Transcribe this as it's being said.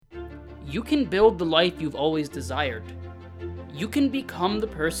You can build the life you've always desired. You can become the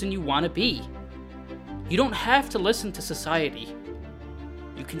person you want to be. You don't have to listen to society.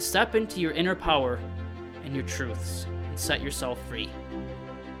 You can step into your inner power and your truths and set yourself free.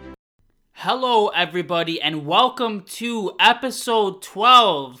 Hello, everybody, and welcome to episode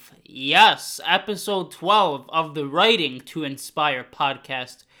 12. Yes, episode 12 of the Writing to Inspire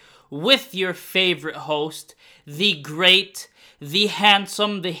podcast with your favorite host, the great, the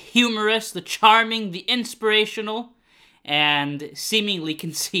handsome, the humorous, the charming, the inspirational, and seemingly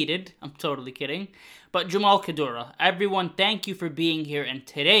conceited, I'm totally kidding, but Jamal Kadura. Everyone, thank you for being here, and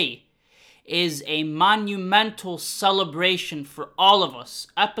today is a monumental celebration for all of us.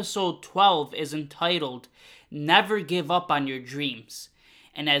 Episode 12 is entitled, Never Give Up on Your Dreams.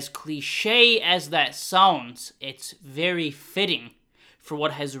 And as cliche as that sounds, it's very fitting for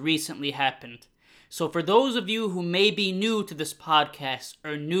what has recently happened. So for those of you who may be new to this podcast,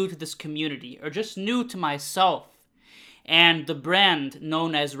 or new to this community, or just new to myself, and the brand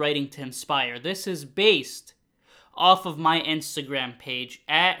known as Writing to Inspire, this is based off of my Instagram page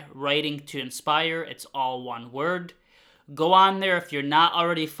at Writing to Inspire. It's all one word. Go on there if you're not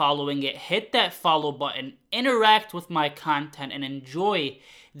already following it. Hit that follow button, interact with my content, and enjoy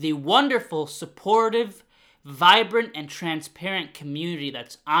the wonderful, supportive, vibrant, and transparent community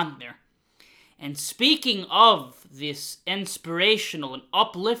that's on there. And speaking of this inspirational and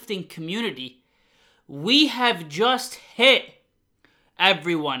uplifting community, we have just hit,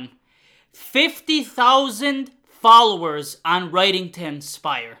 everyone, 50,000 followers on Writing to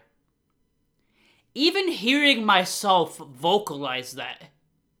Inspire. Even hearing myself vocalize that,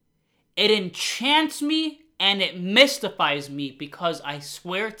 it enchants me and it mystifies me, because I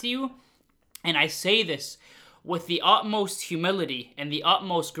swear to you, and I say this with the utmost humility and the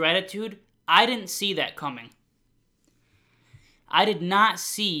utmost gratitude, I didn't see that coming. I did not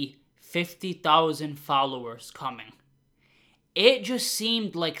see 50,000 followers coming. It just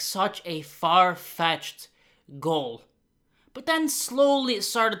seemed like such a far-fetched goal. But then slowly it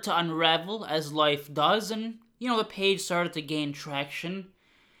started to unravel, as life does, and, the page started to gain traction.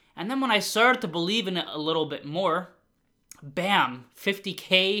 And then when I started to believe in it a little bit more, bam,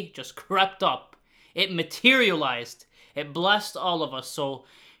 50K just crept up. It materialized. It blessed all of us. So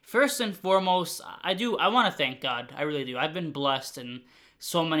first and foremost, I want to thank God. I really do. I've been blessed in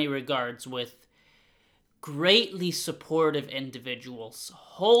so many regards with greatly supportive individuals,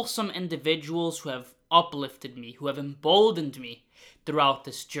 wholesome individuals who have uplifted me, who have emboldened me throughout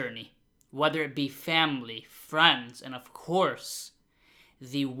this journey, whether it be family, friends, and of course,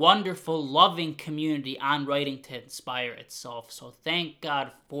 the wonderful, loving community on Writing to Inspire itself. So thank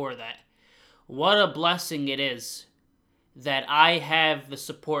God for that. What a blessing it is that I have the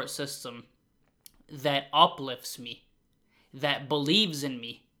support system that uplifts me, that believes in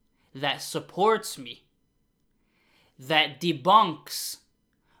me, that supports me, that debunks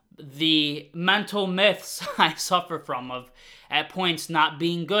the mental myths I suffer from of, at points, not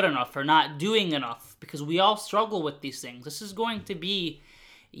being good enough or not doing enough, because we all struggle with these things. This is going to be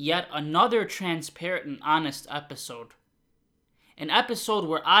yet another transparent and honest episode. An episode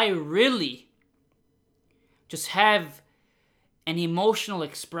where I really just have an emotional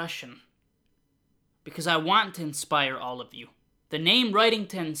expression, because I want to inspire all of you. The name Writing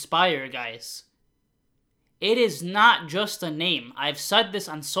to Inspire, guys, it is not just a name. I've said this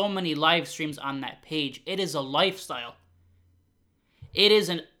on so many live streams on that page. It is a lifestyle. It is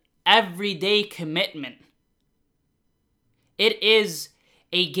an everyday commitment. It is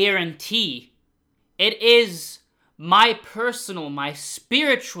a guarantee. It is my personal, my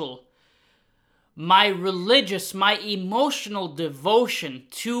spiritual, my religious, my emotional devotion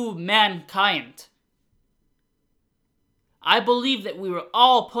to mankind. I believe that we were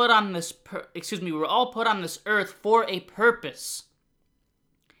all put on this earth for a purpose.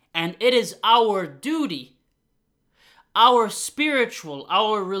 And it is our duty, our spiritual,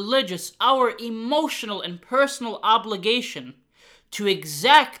 our religious, our emotional and personal obligation to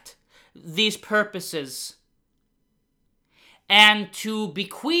exact these purposes and to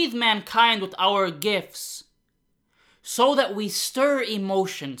bequeath mankind with our gifts, so that we stir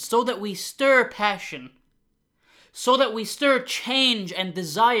emotion, so that we stir passion, so that we stir change and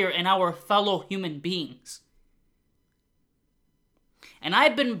desire in our fellow human beings. And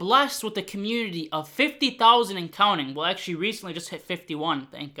I've been blessed with a community of 50,000 and counting. Well, actually, recently just hit 51,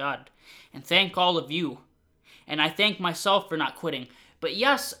 thank God. And thank all of you. And I thank myself for not quitting. But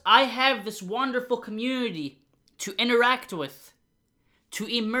yes, I have this wonderful community to interact with, to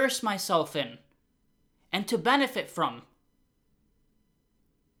immerse myself in, and to benefit from.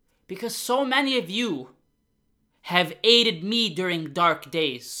 Because so many of you have aided me during dark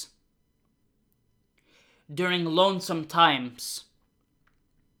days. during lonesome times,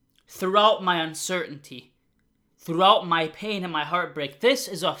 throughout my uncertainty, throughout my pain and my heartbreak. This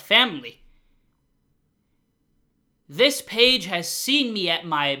is a family. This page has seen me at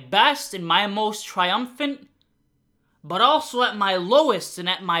my best and my most triumphant, but also at my lowest and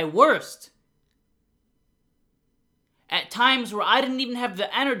at my worst. At times where I didn't even have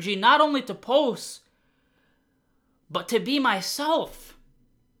the energy not only to post, but to be myself,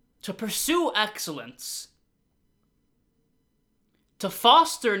 to pursue excellence, to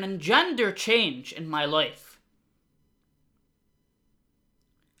foster and engender change in my life.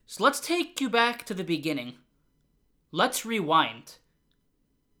 So let's take you back to the beginning. Let's rewind.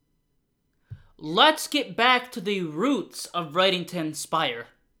 Let's get back to the roots of writing to inspire.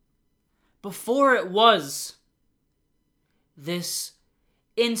 Before it was this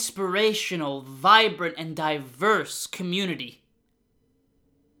inspirational, vibrant, and diverse community,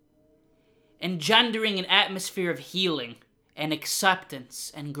 engendering an atmosphere of healing and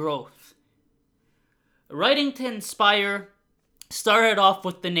acceptance and growth. Writing to Inspire started off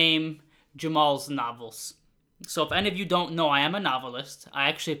with the name Jamal's Novels. So if any of you don't know, I am a novelist. I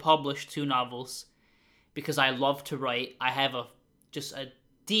actually published 2 novels because I love to write. I have just a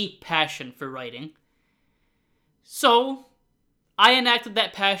deep passion for writing. So I enacted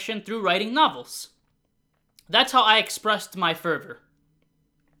that passion through writing novels. That's how I expressed my fervor.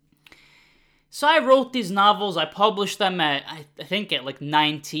 So I wrote these novels. I published them at, I think at like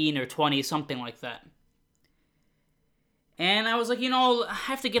 19 or 20, something like that. And I was like, I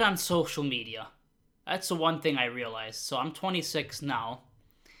have to get on social media. That's the one thing I realized. So I'm 26 now.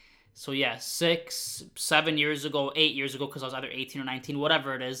 So yeah, 6, 7 years ago, 8 years ago, because I was either 18 or 19,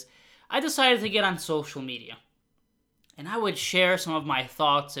 whatever it is, I decided to get on social media. And I would share some of my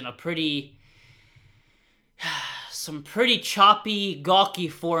thoughts in some pretty choppy, gawky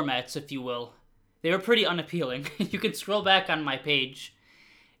formats, if you will. They were pretty unappealing. You can scroll back on my page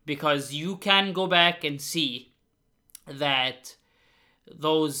because you can go back and see that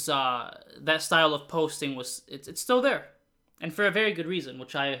that style of posting it's still there, and for a very good reason,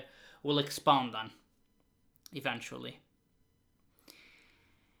 which I will expound on eventually.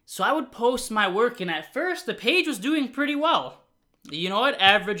 So I would post my work, and at first the page was doing pretty well. I'd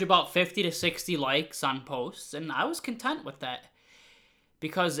average about 50 to 60 likes on posts, and I was content with that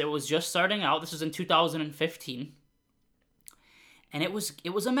because it was just starting out. This was in 2015, and it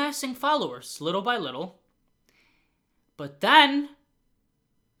was amassing followers little by little. But then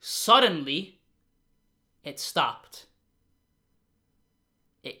suddenly it stopped.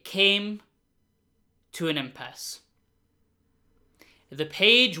 It came to an impasse. The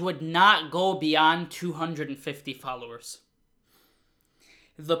page would not go beyond 250 followers.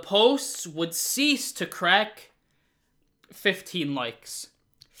 The posts would cease to crack 15 likes.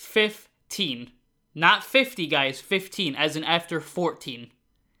 15. Not 50, guys. 15, as in after 14.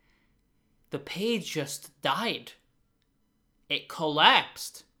 The page just died. It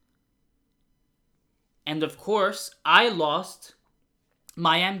collapsed. And of course, I lost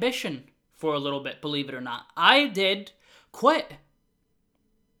my ambition for a little bit, believe it or not. I did quit.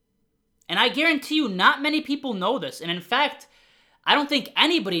 And I guarantee you, not many people know this. And in fact, I don't think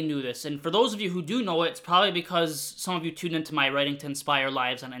anybody knew this. And for those of you who do know it, it's probably because some of you tuned into my Writing to Inspire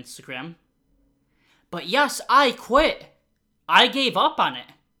lives on Instagram. But yes, I quit. I gave up on it.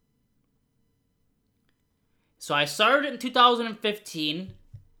 So I started in 2015.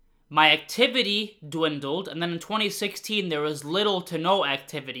 My activity dwindled. And then in 2016, there was little to no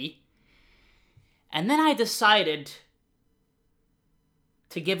activity. And then I decided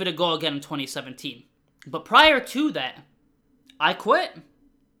to give it a go again in 2017. But prior to that, I quit.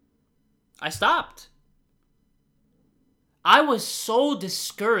 I stopped. I was so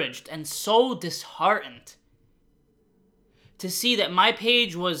discouraged and so disheartened to see that my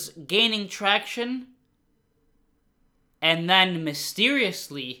page was gaining traction, and then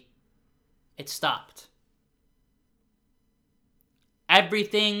mysteriously, it stopped.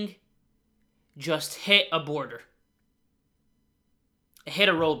 Everything just hit a border. It hit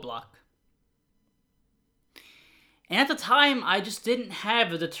a roadblock. And at the time, I just didn't have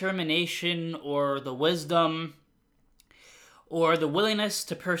the determination or the wisdom or the willingness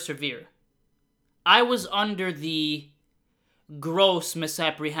to persevere. I was under the gross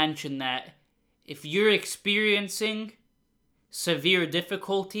misapprehension that if you're experiencing severe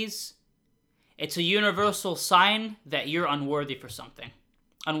difficulties, it's a universal sign that you're unworthy of something.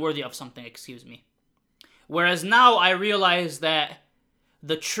 Whereas now I realize that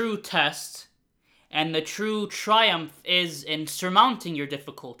the true test and the true triumph is in surmounting your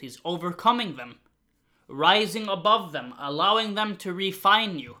difficulties, overcoming them, rising above them, allowing them to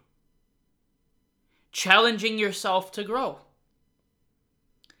refine you, challenging yourself to grow.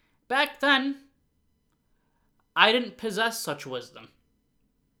 Back then, I didn't possess such wisdom.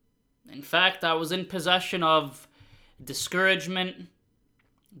 In fact, I was in possession of discouragement,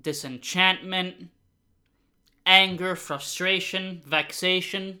 disenchantment, anger, frustration,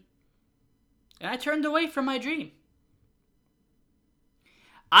 vexation, and I turned away from my dream.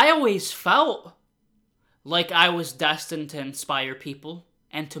 I always felt like I was destined to inspire people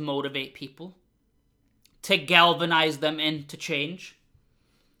and to motivate people, to galvanize them into change.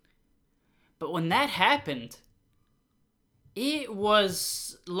 But when that happened, it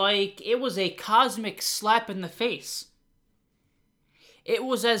was a cosmic slap in the face. It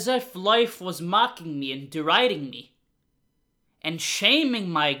was as if life was mocking me and deriding me and shaming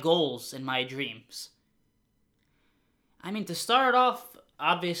my goals and my dreams. I mean, to start off,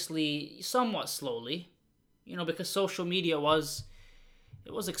 obviously, somewhat slowly, because social media was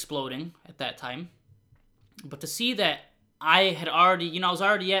exploding at that time. But to see that I had already, I was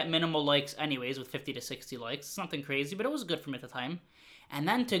already at minimal likes anyways with 50 to 60 likes. It's nothing crazy, but it was good for me at the time. And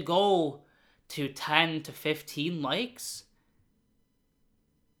then to go to 10 to 15 likes,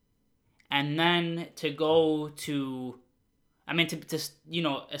 and then to go to,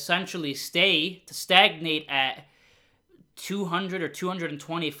 essentially stagnate at 200 or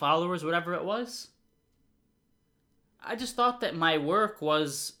 220 followers, whatever it was. I just thought that my work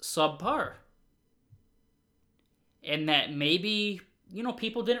was subpar. And that maybe,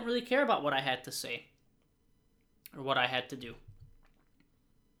 people didn't really care about what I had to say or what I had to do.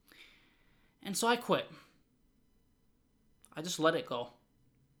 And so I quit. I just let it go.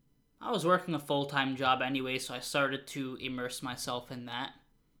 I was working a full-time job anyway, so I started to immerse myself in that.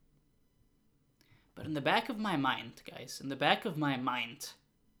 But in the back of my mind, guys,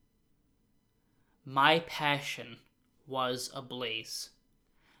 my passion was ablaze.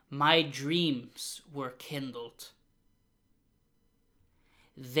 My dreams were kindled.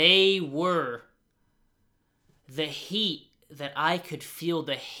 They were the heat that I could feel,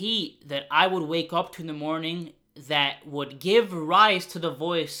 the heat that I would wake up to in the morning that would give rise to the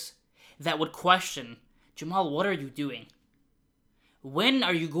voice that would question, Jamal, what are you doing? When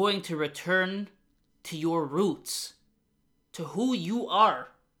are you going to return to your roots, to who you are?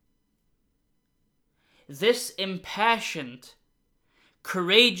 This impassioned,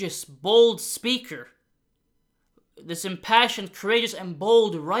 courageous, bold speaker, this impassioned, courageous, and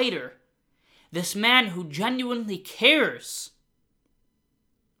bold writer, this man who genuinely cares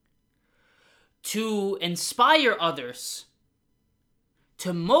to inspire others,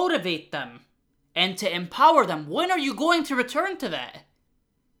 to motivate them, and to empower them. When are you going to return to that?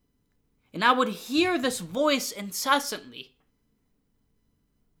 And I would hear this voice incessantly.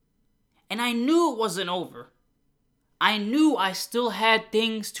 And I knew it wasn't over. I knew I still had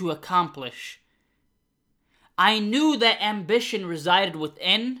things to accomplish. I knew that ambition resided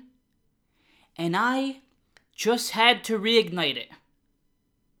within, and I just had to reignite it.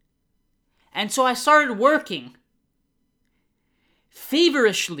 And so I started working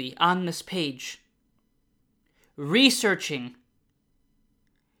feverishly on this page, researching,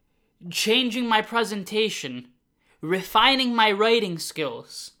 changing my presentation, refining my writing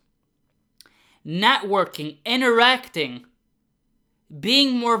skills, networking, interacting,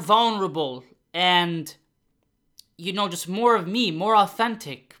 being more vulnerable, and, just more of me, more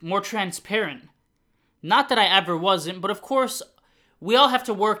authentic, more transparent. Not that I ever wasn't, but of course, we all have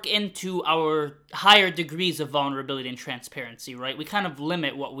to work into our higher degrees of vulnerability and transparency, right? We kind of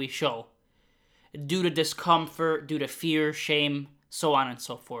limit what we show due to discomfort, due to fear, shame, so on and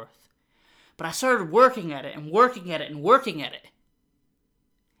so forth. But I started working at it and working at it and working at it.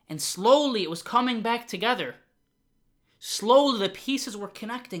 And slowly it was coming back together. Slowly the pieces were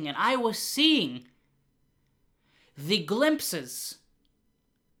connecting, and I was seeing the glimpses,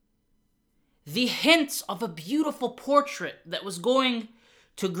 the hints of a beautiful portrait that was going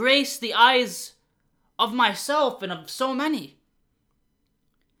to grace the eyes of myself and of so many.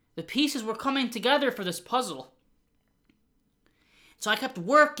 The pieces were coming together for this puzzle. So I kept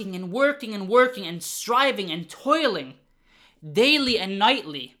working and working and working and striving and toiling daily and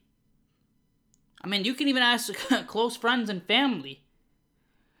nightly. I mean, you can even ask close friends and family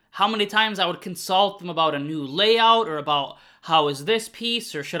how many times I would consult them about a new layout or about how is this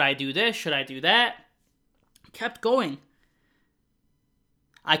piece, or should I do this, should I do that? I kept going.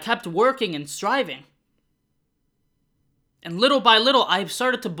 I kept working and striving. And little by little, I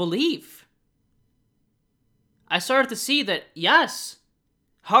started to believe. I started to see that, yes,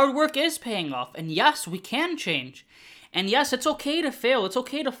 hard work is paying off. And yes, we can change. And yes, it's okay to fail. It's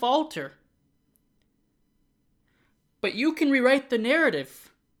okay to falter. But you can rewrite the narrative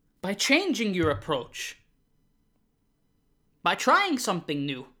by changing your approach, by trying something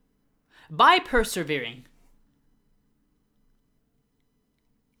new, by persevering.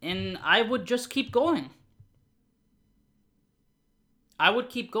 And I would just keep going. I would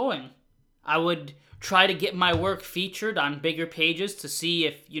keep going. I would try to get my work featured on bigger pages to see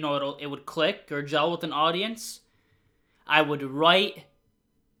if, it would click or gel with an audience. I would write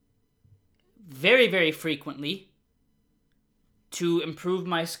very, very frequently to improve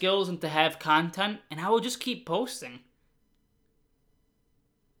my skills and to have content, and I would just keep posting.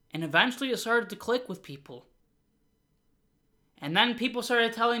 And eventually it started to click with people. And then people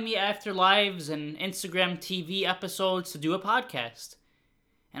started telling me after lives and Instagram TV episodes to do a podcast.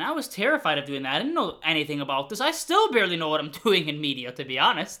 And I was terrified of doing that. I didn't know anything about this. I still barely know what I'm doing in media, to be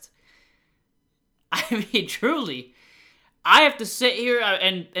honest. I mean, truly. I have to sit here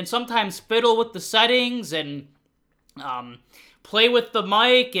and sometimes fiddle with the settings and play with the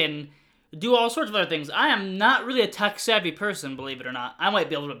mic and do all sorts of other things. I am not really a tech-savvy person, believe it or not. I might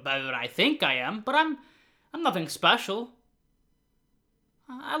be a little bit better than I think I am, but I'm nothing special.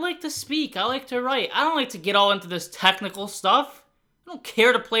 I like to speak. I like to write. I don't like to get all into this technical stuff. I don't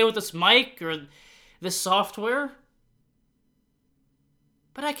care to play with this mic or this software.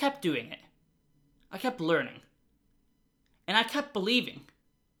 But I kept doing it. I kept learning. And I kept believing.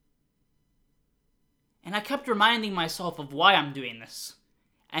 And I kept reminding myself of why I'm doing this.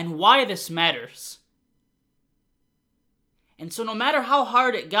 And why this matters. And so no matter how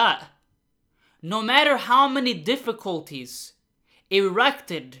hard it got, no matter how many difficulties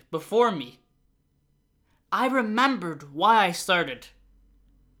erected before me, I remembered why I started.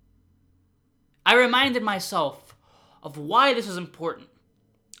 I reminded myself of why this is important,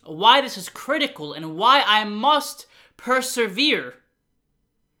 why this is critical, and why I must persevere,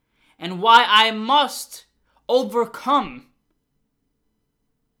 and why I must overcome.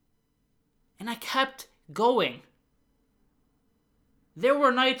 And I kept going. There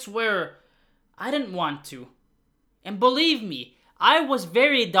were nights where I didn't want to. And believe me, I was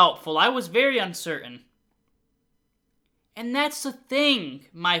very doubtful. I was very uncertain. And that's the thing,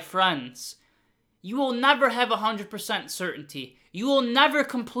 my friends. You will never have 100% certainty. You will never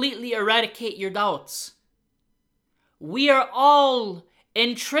completely eradicate your doubts. We are all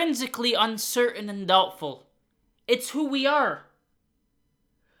intrinsically uncertain and doubtful. It's who we are.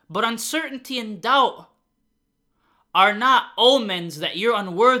 But uncertainty and doubt are not omens that you're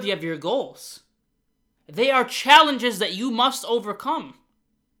unworthy of your goals. They are challenges that you must overcome.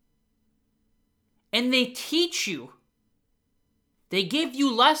 And they teach you. They give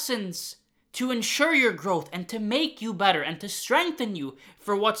you lessons to ensure your growth and to make you better and to strengthen you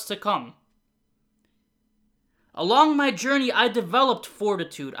for what's to come. Along my journey, I developed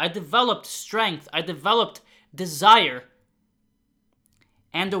fortitude, I developed strength, I developed desire,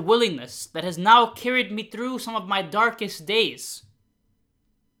 and a willingness that has now carried me through some of my darkest days.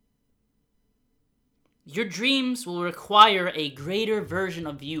 Your dreams will require a greater version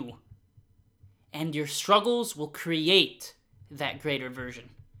of you, and your struggles will create that greater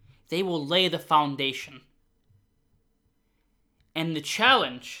version. They will lay the foundation. And the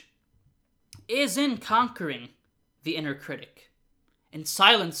challenge is in conquering the inner critic and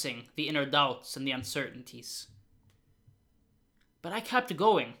silencing the inner doubts and the uncertainties. But I kept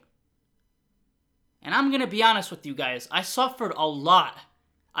going. And I'm going to be honest with you guys. I suffered a lot.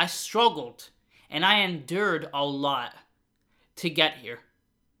 I struggled. And I endured a lot to get here.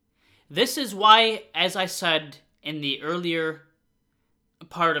 This is why, as I said in the earlier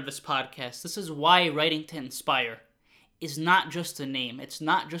part of this podcast, this is why Writing to Inspire is not just a name. It's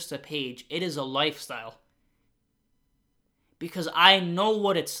not just a page. It is a lifestyle. Because I know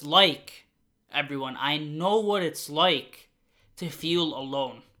what it's like, everyone. I know what it's like to feel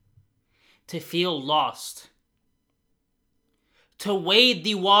alone, to feel lost, to wade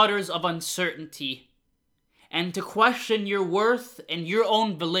the waters of uncertainty, and to question your worth and your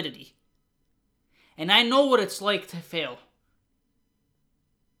own validity. And I know what it's like to fail.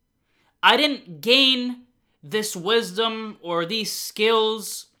 I didn't gain this wisdom or these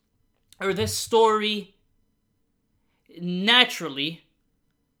skills or this story naturally.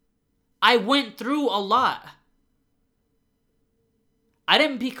 I went through a lot. I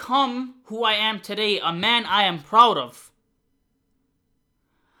didn't become who I am today, a man I am proud of.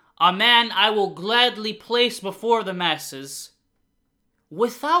 A man I will gladly place before the masses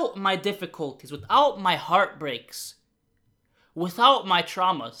without my difficulties, without my heartbreaks, without my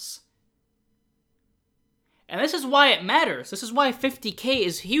traumas. And this is why it matters. This is why 50K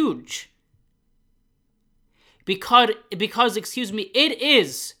is huge. Because, it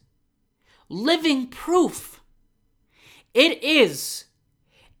is living proof. It is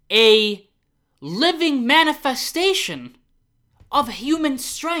a living manifestation of human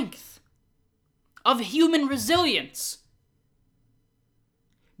strength, of human resilience.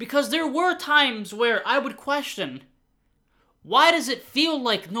 Because there were times where I would question, why does it feel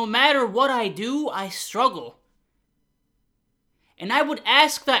like no matter what I do, I struggle? And I would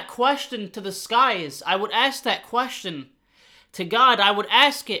ask that question to the skies. I would ask that question to God. I would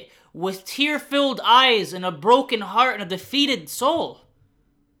ask it with tear-filled eyes and a broken heart and a defeated soul.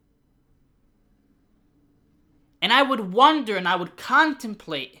 And I would wonder and I would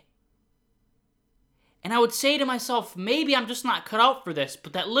contemplate. And I would say to myself, maybe I'm just not cut out for this.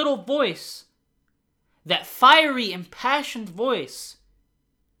 But that little voice, that fiery, impassioned voice,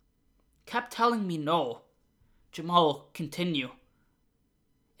 kept telling me, no, Jamal, continue.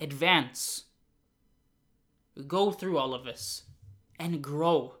 Advance. Go through all of this. And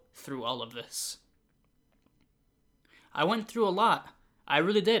grow through all of this. I went through a lot. I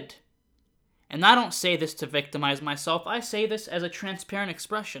really did. And I don't say this to victimize myself. I say this as a transparent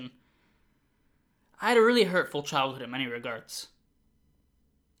expression. I had a really hurtful childhood in many regards.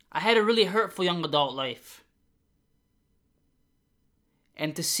 I had a really hurtful young adult life.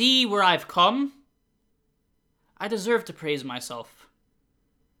 And to see where I've come, I deserve to praise myself.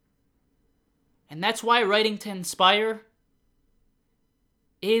 And that's why writing to inspire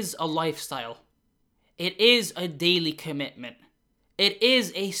is a lifestyle. It is a daily commitment. It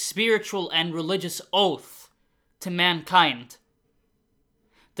is a spiritual and religious oath to mankind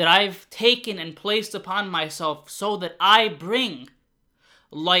that I've taken and placed upon myself so that I bring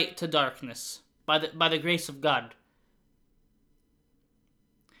light to darkness by the grace of God.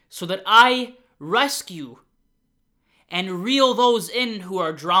 So that I rescue and reel those in who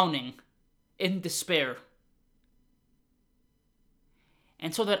are drowning in despair.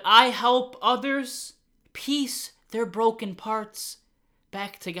 And so that I help others piece their broken parts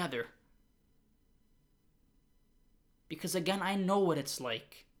back together. Because again, I know what it's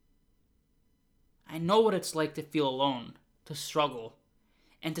like. I know what it's like to feel alone, to struggle.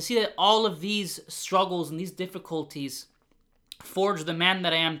 And to see that all of these struggles and these difficulties forge the man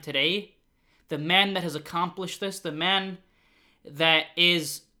that I am today, the man that has accomplished this, the man that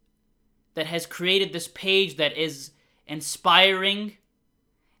has created this page that is inspiring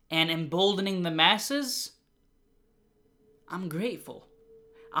and emboldening the masses, I'm grateful.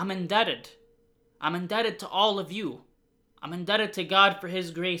 I'm indebted. I'm indebted to all of you. I'm indebted to God for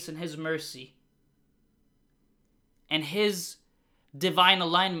His grace and His mercy. And His divine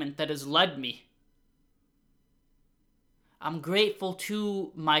alignment that has led me. I'm grateful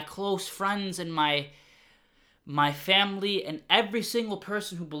to my close friends and my family and every single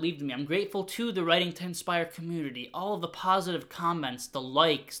person who believed in me. I'm grateful to the Writing to Inspire community. All of the positive comments, the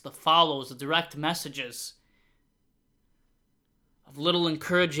likes, the follows, the direct messages of little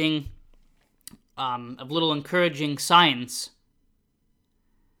encouraging signs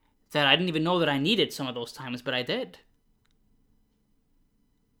that I didn't even know that I needed some of those times, but I did.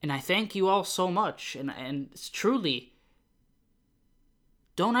 And I thank you all so much. And it's truly,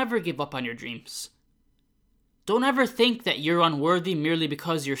 don't ever give up on your dreams. Don't ever think that you're unworthy merely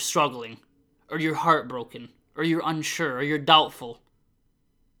because you're struggling, or you're heartbroken, or you're unsure, or you're doubtful.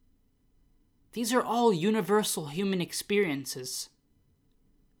 These are all universal human experiences.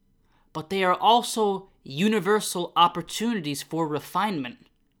 But they are also universal opportunities for refinement,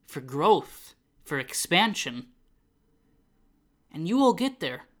 for growth, for expansion. And you will get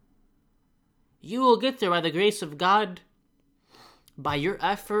there. You will get there by the grace of God, by your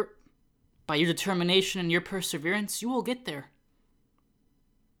effort, by your determination and your perseverance. You will get there.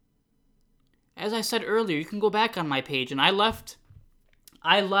 As I said earlier, you can go back on my page, and I left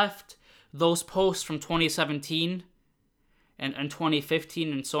those posts from 2017 and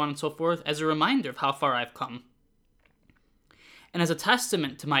 2015 and so on and so forth as a reminder of how far I've come. And as a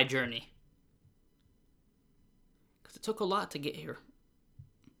testament to my journey. Because it took a lot to get here.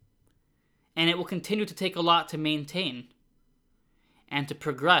 And it will continue to take a lot to maintain and to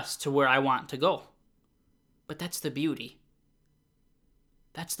progress to where I want to go. But that's the beauty.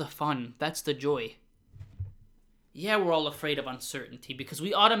 That's the fun. That's the joy. Yeah, we're all afraid of uncertainty because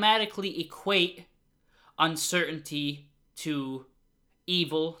we automatically equate uncertainty to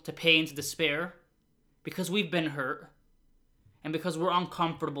evil, to pain, to despair, because we've been hurt and because we're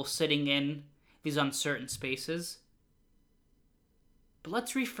uncomfortable sitting in these uncertain spaces. But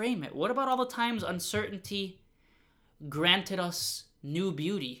let's reframe it. What about all the times uncertainty granted us new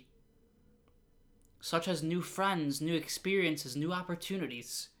beauty, such as new friends, new experiences, new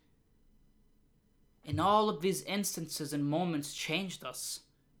opportunities? And all of these instances and moments changed us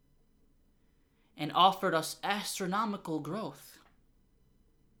and offered us astronomical growth.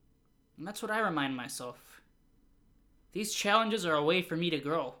 And that's what I remind myself. These challenges are a way for me to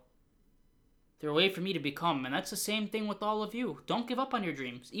grow. They're a way for me to become. And that's the same thing with all of you. Don't give up on your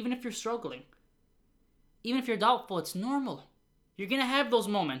dreams, even if you're struggling. Even if you're doubtful, it's normal. You're going to have those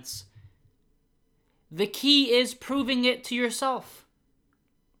moments. The key is proving it to yourself.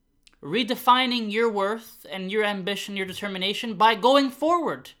 Redefining your worth and your ambition, your determination by going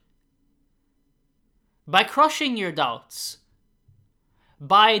forward. By crushing your doubts.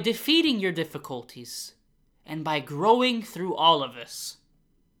 By defeating your difficulties. And by growing through all of this.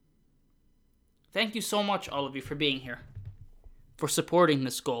 Thank you so much, all of you, for being here. For supporting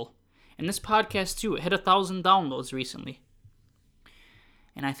this goal. And this podcast, too, it hit 1,000 downloads recently.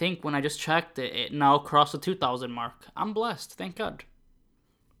 And I think when I just checked, it now crossed the 2,000 mark. I'm blessed, thank God.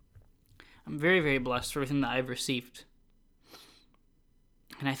 I'm very, very blessed for everything that I've received.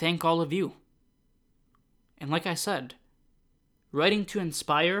 And I thank all of you. And like I said, writing to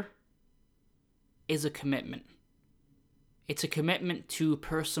inspire is a commitment. It's a commitment to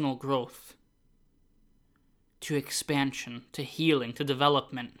personal growth, to expansion, to healing, to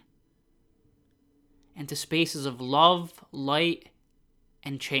development, and to spaces of love, light,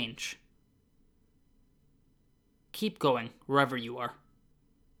 and change. Keep going wherever you are,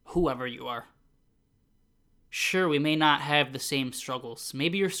 whoever you are. Sure, we may not have the same struggles.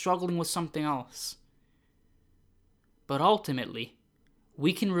 Maybe you're struggling with something else. But ultimately,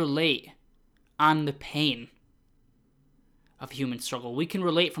 we can relate on the pain of human struggle. We can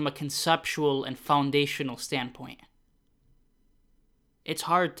relate from a conceptual and foundational standpoint. It's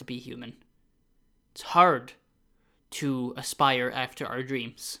hard to be human. It's hard to aspire after our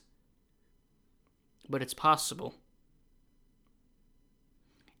dreams. But it's possible.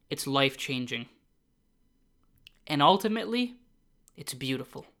 It's life-changing. And ultimately, it's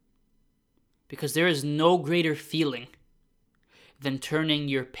beautiful. Because there is no greater feeling than turning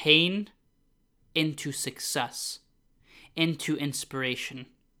your pain into success, into inspiration,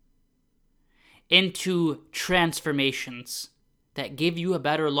 into transformations that give you a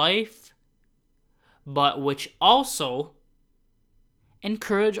better life, but which also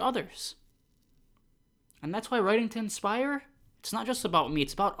encourage others. And that's why writing to inspire, it's not just about me,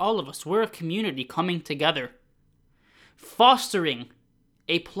 it's about all of us. We're a community coming together, fostering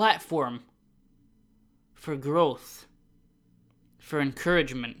a platform for growth, for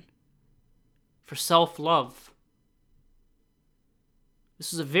encouragement, for self-love.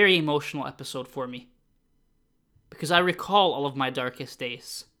 This is a very emotional episode for me, because I recall all of my darkest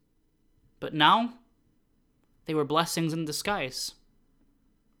days. But now, they were blessings in disguise,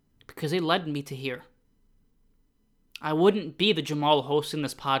 because they led me to here. I wouldn't be the Jamal hosting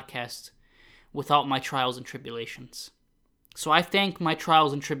this podcast without my trials and tribulations. So I thank my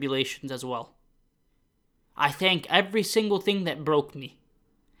trials and tribulations as well. I thank every single thing that broke me,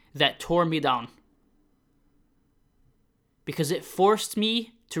 that tore me down. Because it forced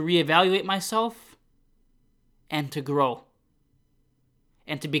me to reevaluate myself and to grow.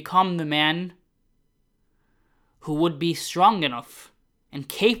 And to become the man who would be strong enough and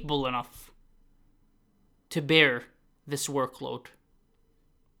capable enough to bear this workload.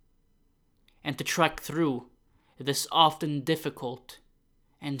 And to trek through this often difficult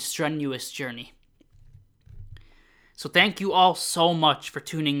and strenuous journey. So thank you all so much for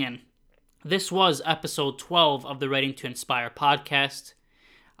tuning in. This was episode 12 of the Writing to Inspire podcast.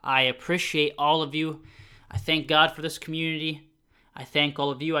 I appreciate all of you. I thank God for this community. I thank all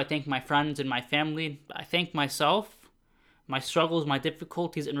of you. I thank my friends and my family. I thank myself, my struggles, my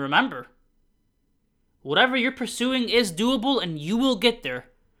difficulties. And remember, whatever you're pursuing is doable and you will get there.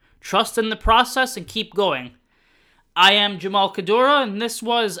 Trust in the process and keep going. I am Jamal Kadura, and this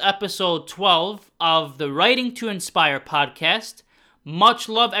was episode 12 of the Writing to Inspire podcast. Much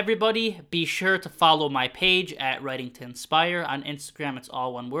love, everybody. Be sure to follow my page at Writing to Inspire on Instagram. It's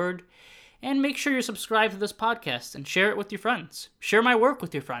all one word. And make sure you're subscribed to this podcast and share it with your friends. Share my work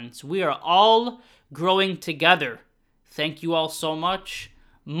with your friends. We are all growing together. Thank you all so much.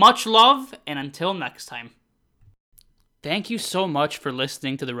 Much love, and until next time. Thank you so much for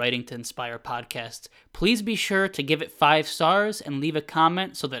listening to the Writing to Inspire podcast. Please be sure to give it 5 stars and leave a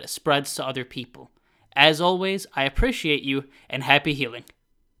comment so that it spreads to other people. As always, I appreciate you and happy healing.